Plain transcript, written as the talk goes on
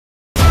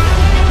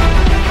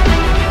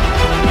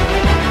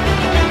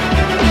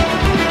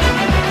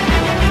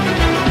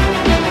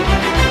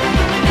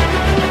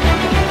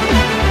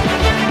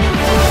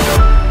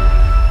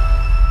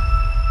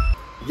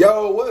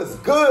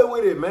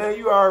with, man?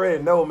 You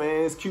already know,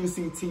 man. It's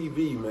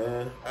QCTV,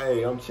 man.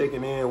 Hey, I'm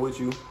checking in with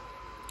you.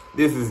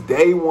 This is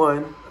day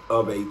 1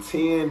 of a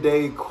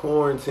 10-day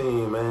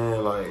quarantine,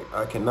 man. Like,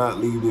 I cannot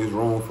leave this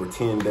room for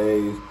 10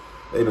 days.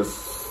 They just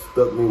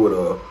stuck me with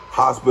a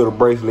hospital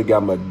bracelet,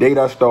 got my date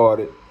I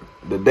started,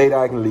 the date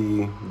I can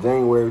leave,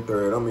 January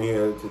 3rd. I'm in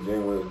here to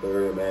January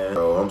 3rd, man.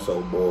 Bro, I'm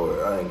so bored.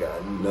 I ain't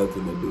got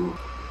nothing to do.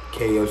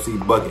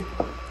 KFC bucket.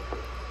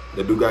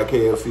 They do got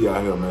KFC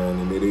out here, man,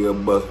 and it is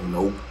busting,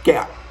 no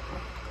cap.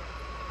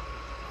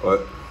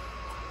 But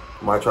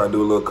might try to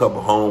do a little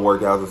couple home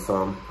workouts or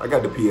something. I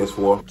got the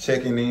PS4.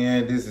 Checking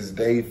in, this is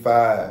day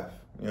 5,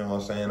 you know what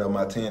I'm saying, of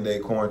my 10-day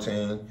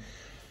quarantine.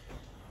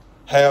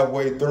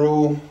 Halfway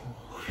through,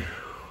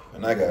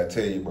 and I gotta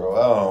tell you, bro,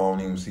 I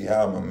don't even see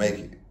how I'm gonna make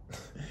it.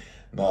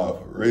 Nah,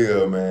 for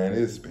real, man,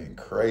 it's been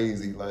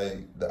crazy.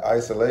 Like, the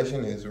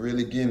isolation is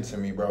really getting to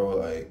me, bro.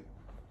 Like,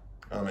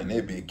 I mean,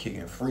 they be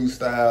kicking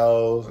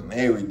freestyles and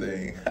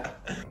everything.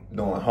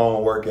 Doing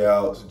home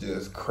workouts,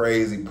 just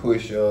crazy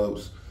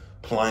push-ups,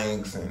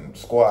 planks, and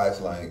squats.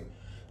 Like,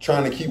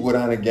 trying to keep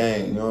without the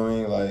game, you know what I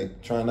mean?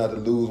 Like, trying not to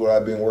lose what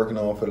I've been working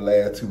on for the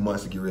last 2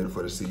 months to get ready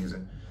for the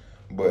season.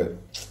 But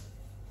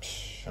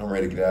I'm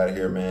ready to get out of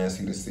here, man,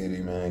 see the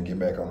city, man, get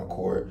back on the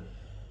court.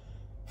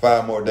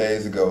 5 more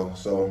days to go,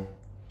 so.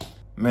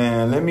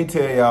 Man, let me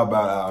tell y'all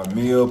about our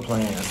meal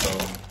plan. So,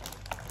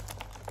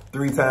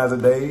 3 times a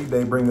day,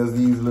 they bring us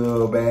these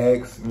little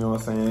bags, you know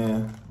what I'm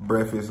saying?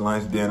 Breakfast,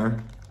 lunch,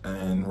 dinner,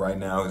 and right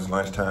now it's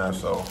lunchtime,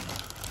 so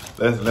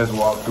let's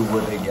walk through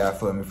what they got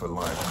for me for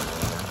lunch,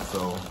 man.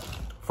 So,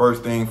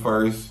 first thing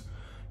first,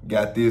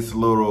 got this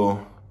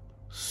little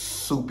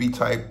soupy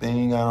type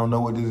thing. I don't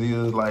know what this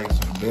is, like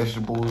some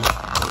vegetables.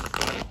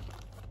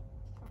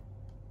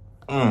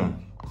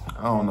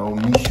 I don't know,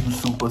 miso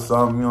soup or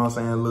something, you know what I'm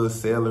saying? A little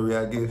celery,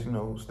 I guess, you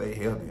know, stay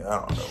healthy. I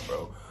don't know,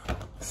 bro.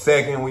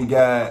 Second, we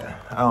got,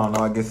 I don't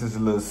know, I guess it's a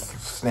little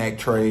snack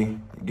tray. You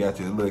got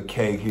your little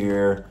cake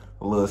here,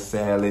 a little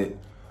salad.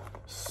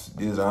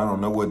 This, I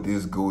don't know what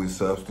this gooey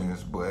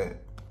substance, but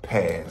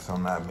pass,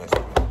 I'm not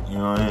messing with it, you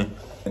know what I mean?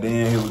 And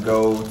then here we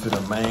go to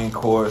the main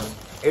course.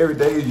 Every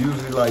day is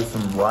usually like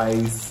some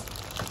rice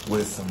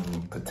with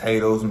some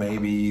potatoes,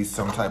 maybe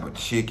some type of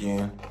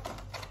chicken.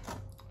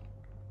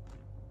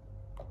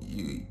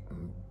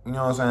 You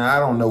know what I'm saying? I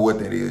don't know what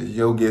that is.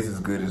 Your guess is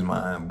good as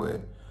mine,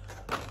 but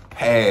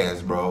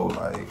pass, bro.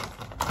 Like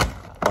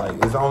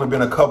it's only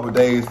been a couple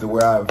days to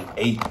where I've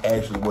ate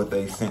actually what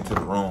they sent to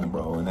the room,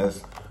 bro. And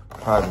that's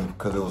probably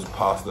because it was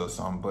pasta or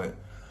something, but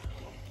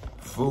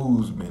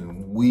food's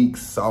been weak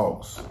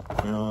sauce.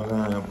 You know what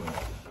I'm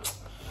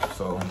saying?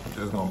 So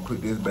just gonna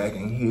put this back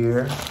in here.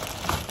 And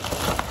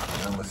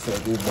I'm gonna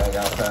set this back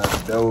outside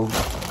the door.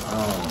 I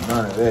don't want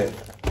none of that.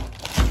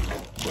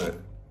 But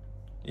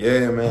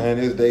yeah, man,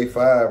 it's day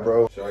 5,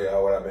 bro. Show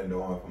y'all what I've been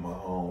doing for my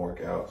home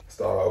workouts.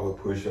 Start off with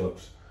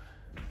push-ups.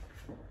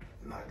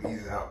 Knock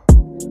these out.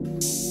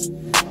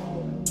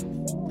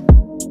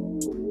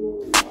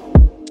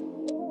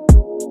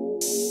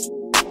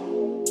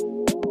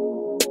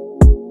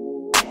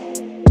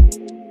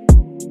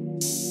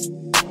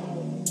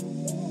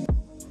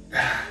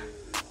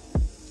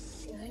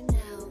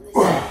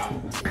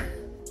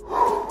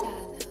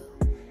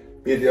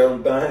 Get the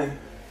other thing.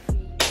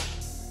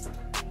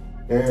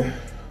 And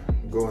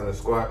go in the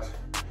squats.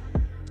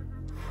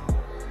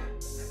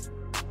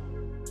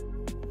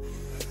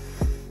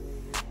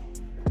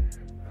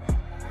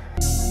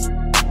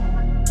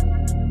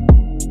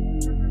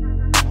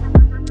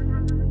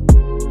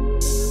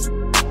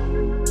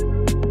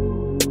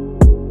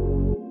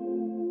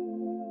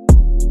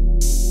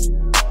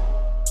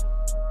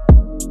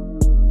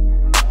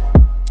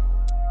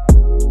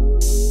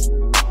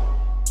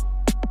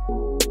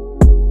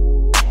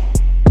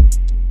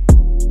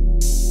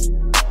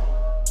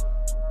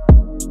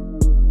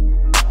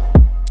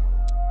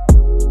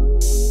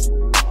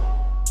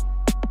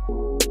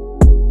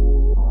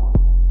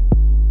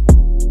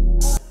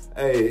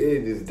 Hey,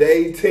 it is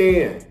day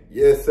 10.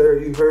 Yes, sir,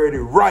 you heard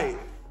it right.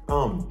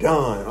 I'm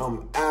done.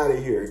 I'm out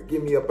of here.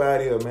 Get me up out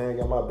of here, man.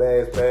 Got my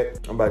bags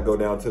packed. I'm about to go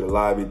down to the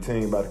lobby.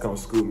 Team about to come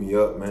scoop me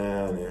up,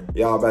 man. And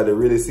y'all about to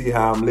really see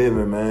how I'm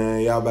living,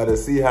 man. Y'all about to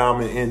see how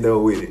I'm in Indo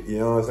with it. You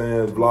know what I'm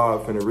saying? This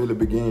vlog finna really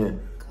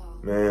begin,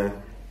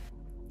 man.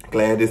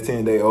 Glad this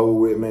 10-day over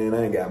with, man.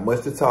 I ain't got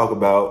much to talk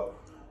about.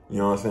 You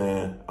know what I'm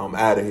saying? I'm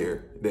out of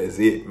here. That's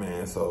it,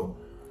 man. So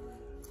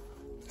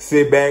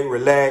sit back,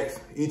 relax,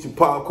 eat your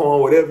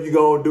popcorn, whatever you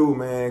gonna do,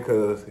 man,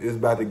 cause it's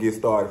about to get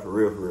started for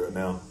real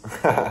now.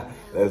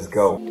 Let's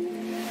go.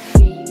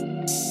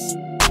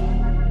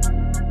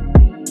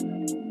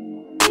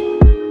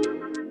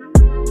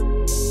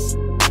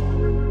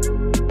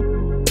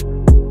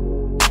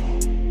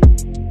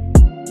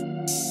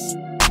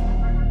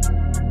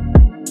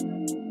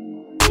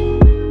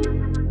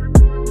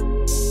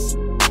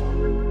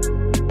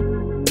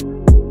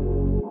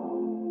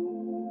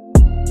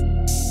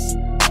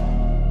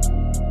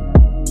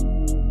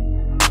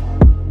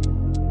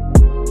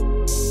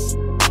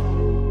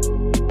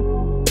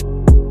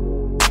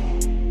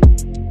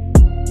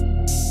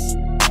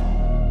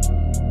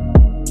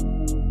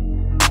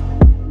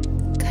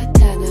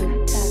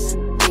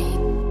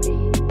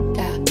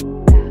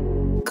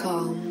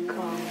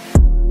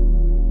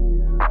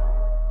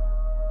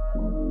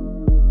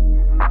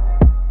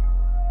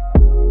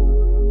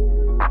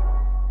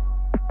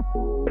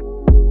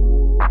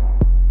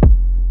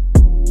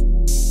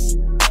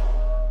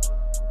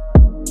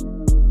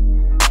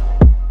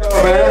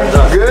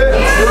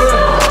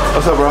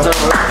 What's up, bro? What's up,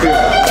 bro?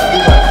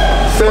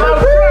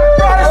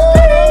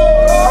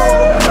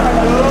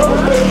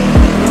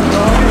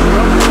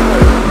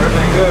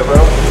 Everything good, bro.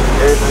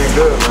 Everything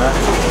good, man.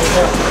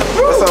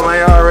 What's up, man?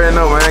 Y'all already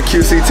know, man.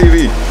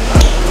 QCTV.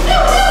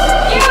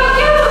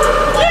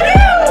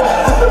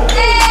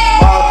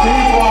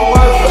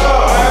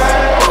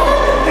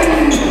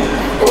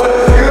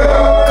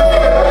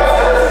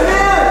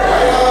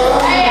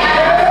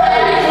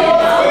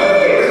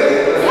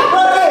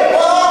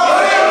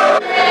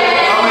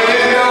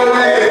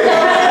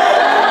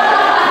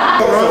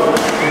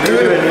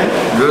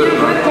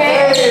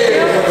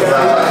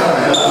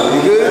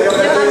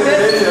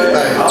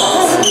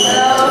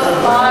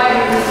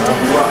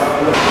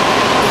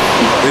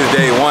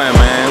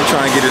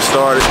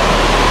 Started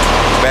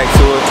back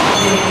to it.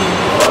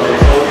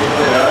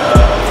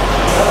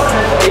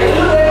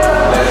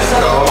 Let's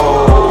go.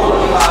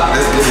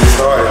 Let's get it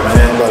started,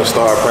 man. I'm about to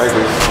start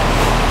practice.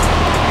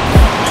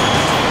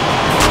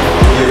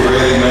 Get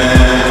ready,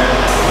 man.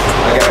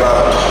 I got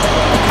about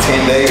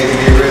 10 days to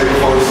get ready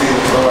before the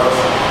season starts.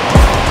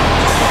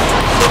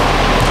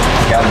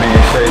 Gotta be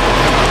in shape.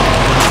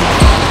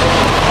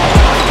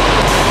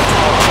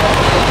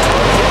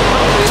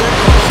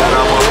 Shout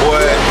out my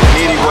boy,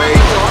 Anyway.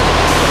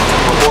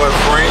 Boy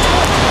Frank.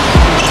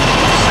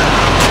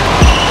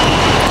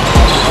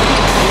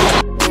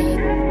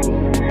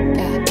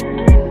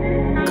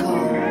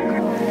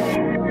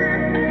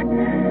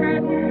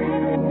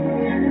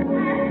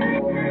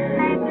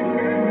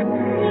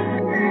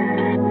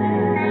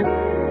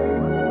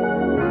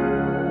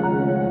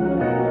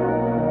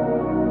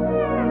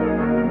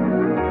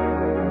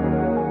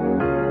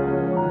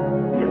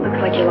 It looks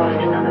like you lost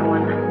another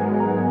one.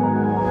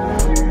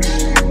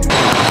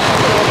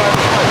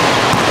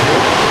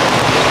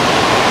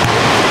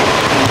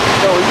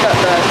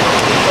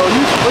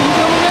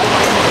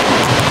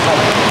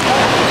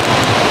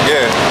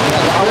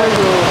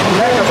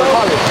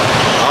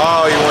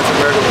 Oh, you went to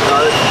America for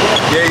college?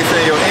 Yeah, you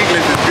say your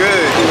English is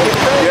good.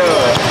 Yeah.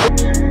 Look.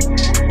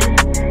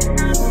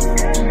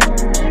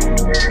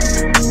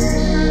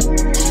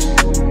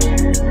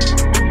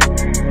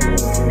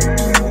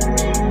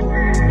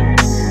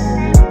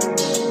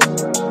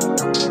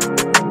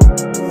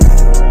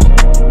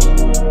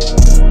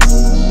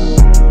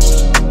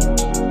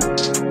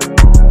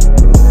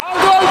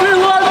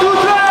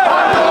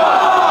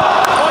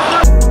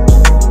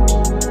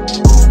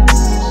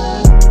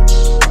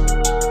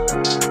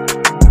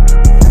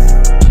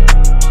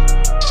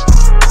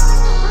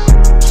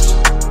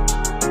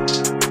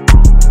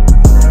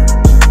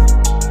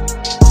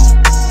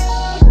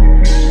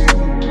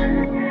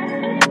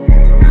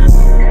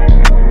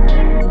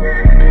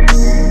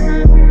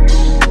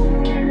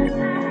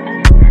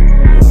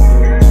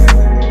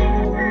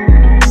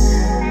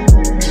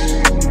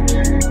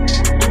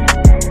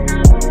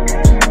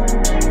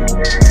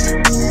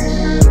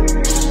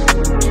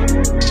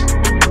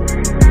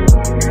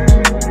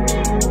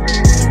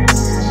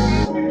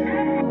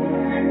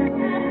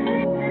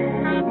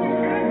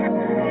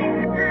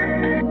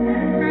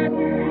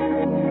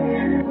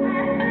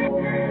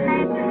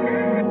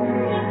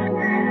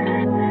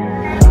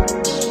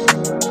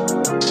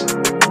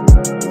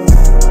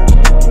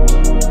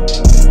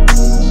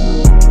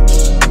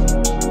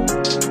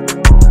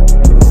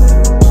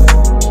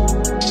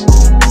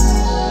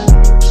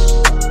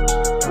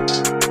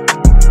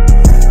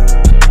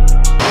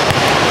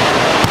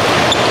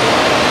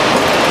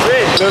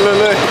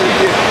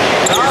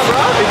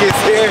 He gets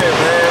scared,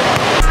 man.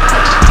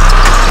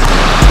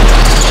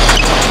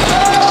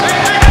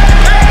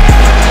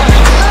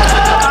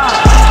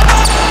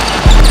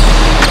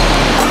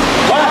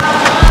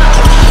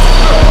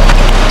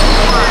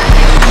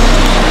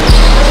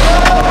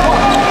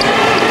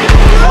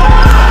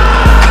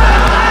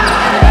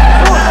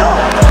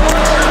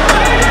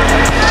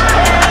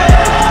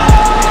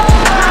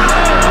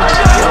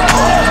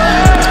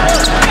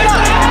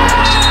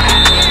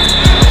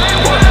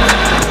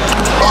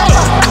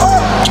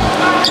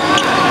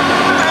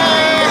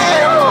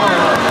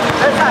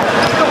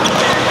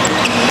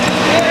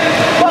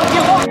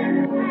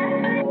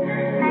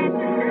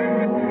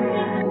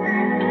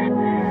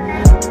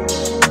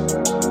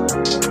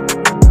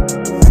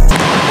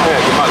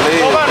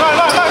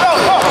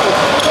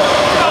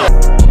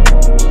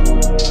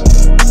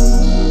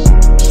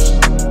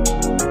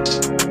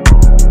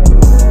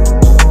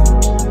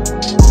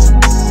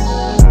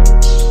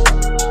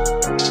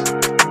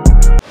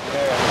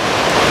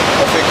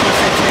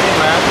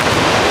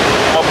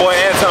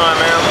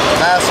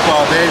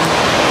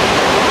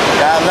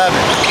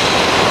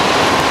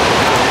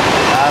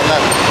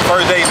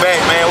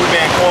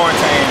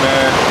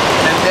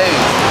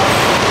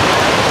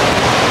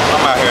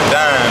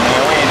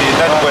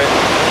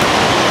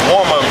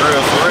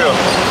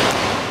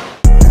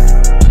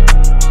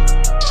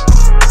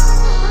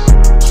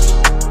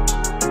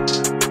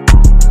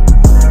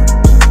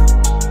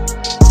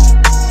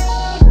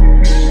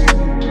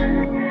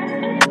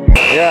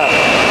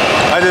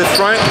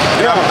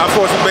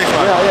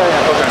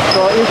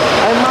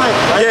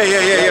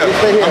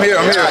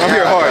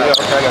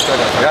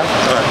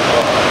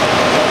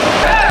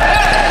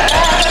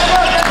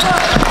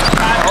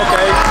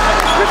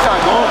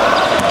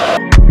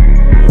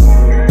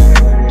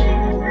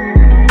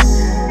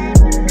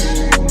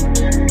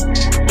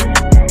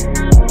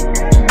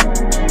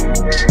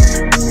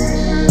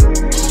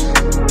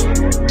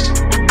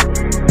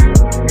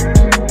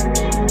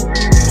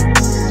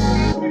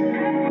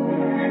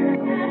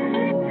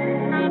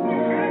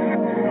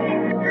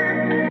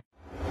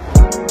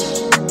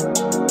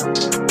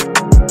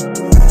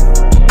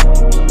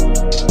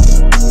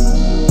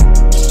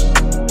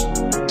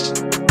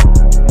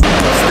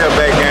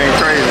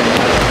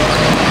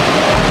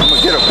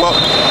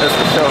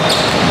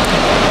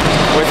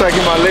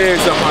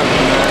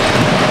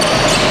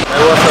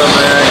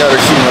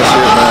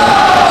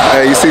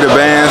 see the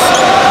bands,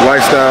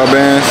 lifestyle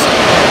bands,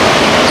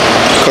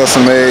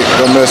 custom made,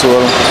 don't mess with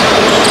them.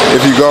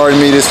 If you guard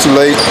me this too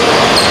late,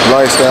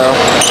 lifestyle,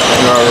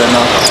 you already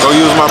know. Go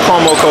use my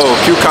promo code,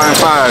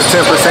 QCON5,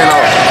 10%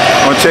 off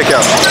on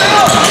checkout.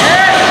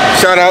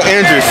 Shout out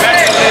Andrews.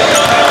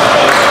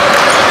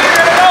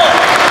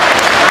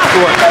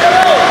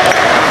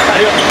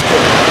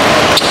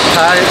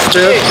 Hi,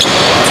 still.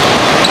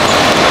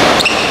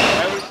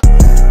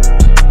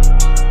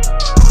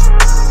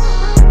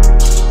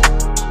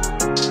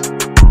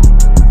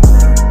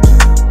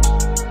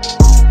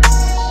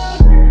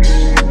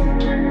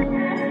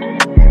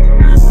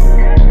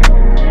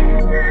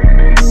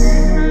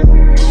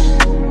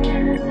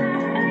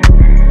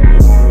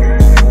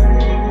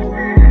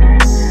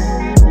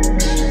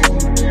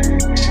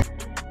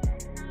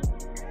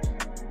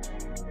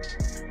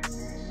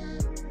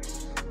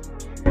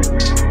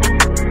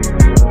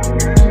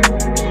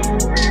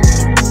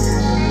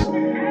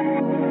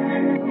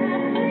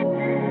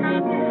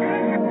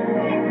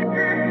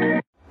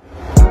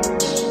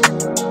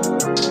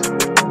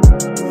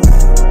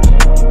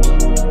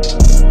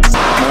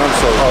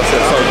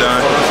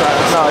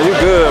 You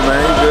good,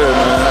 man. You good,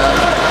 man.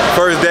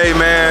 First day,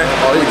 man.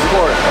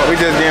 We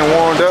just getting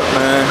warmed up,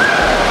 man.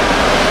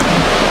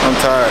 I'm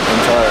tired.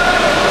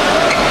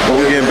 But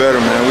we getting better,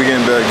 man. We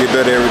getting better. Get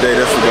better every day.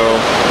 That's the goal.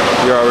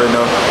 You already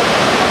know.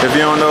 If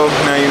you don't know,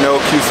 now you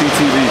know.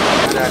 QCTV.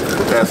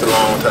 Pass it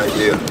along type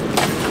deal.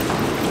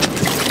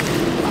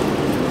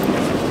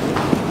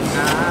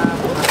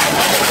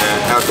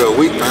 Man, after a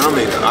week, man, I'm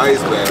in the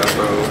ice bath,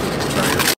 bro.